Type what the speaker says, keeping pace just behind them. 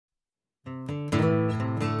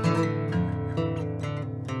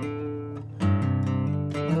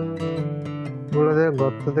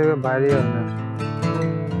গর্ত থেকে বাইরে হয় না।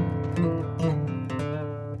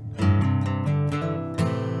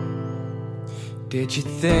 Did you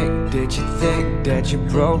think that you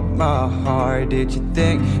broke my heart? Did you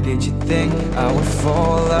think I would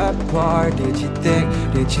fall apart? Did you think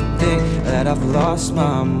that I've lost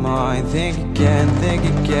my mind? Think again, think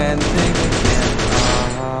again, think again.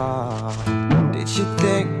 Did you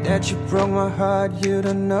think that you broke my heart? You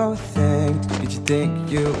don't know a thing. Did you think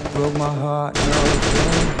you broke my heart? No,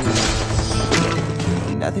 thank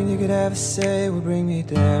you. Nothing you could ever say would bring me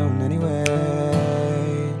down anyway.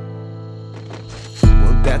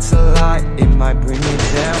 That's a lie, it might bring me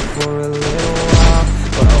down for a little while,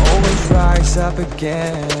 but I always rise up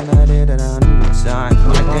again. I did it 100 times,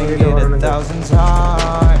 I did it 1,000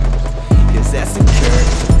 times. Cause that's the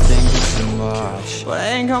curse of thinking so much. But I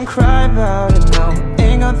ain't gonna cry about it, no.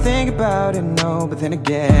 Ain't gonna think about it, no. But then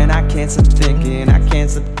again, I can't stop thinking,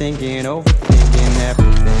 overthinking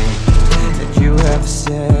everything that you ever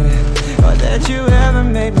said, or that you ever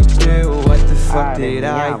made me do. What the fuck did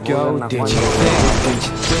I go? Did you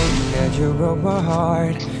think that you broke my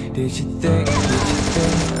heart? Did you think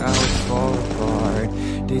I would fall apart?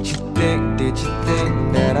 Did you think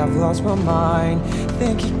that I've lost my mind?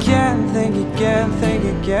 Think again,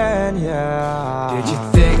 yeah. Did you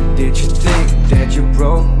think that you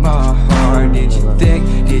broke my heart? Did you think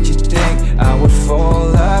I would fall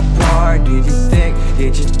apart? Did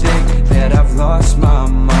you think that I've lost my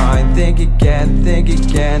mind? Think again, Did you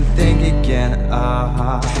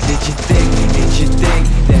think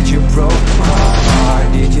that you broke my heart?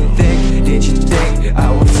 Did you think I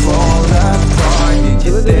would fall apart?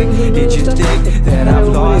 Did you think that I've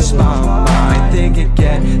lost my mind? Think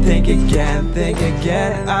again, Think again,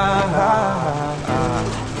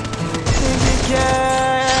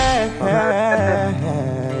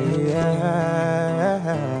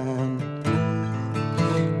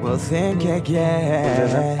 well, think again.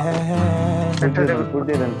 Put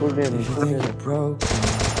it in. Think you broke.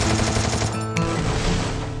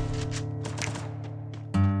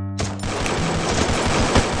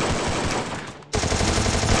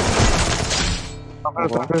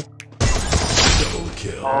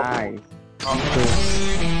 Nice.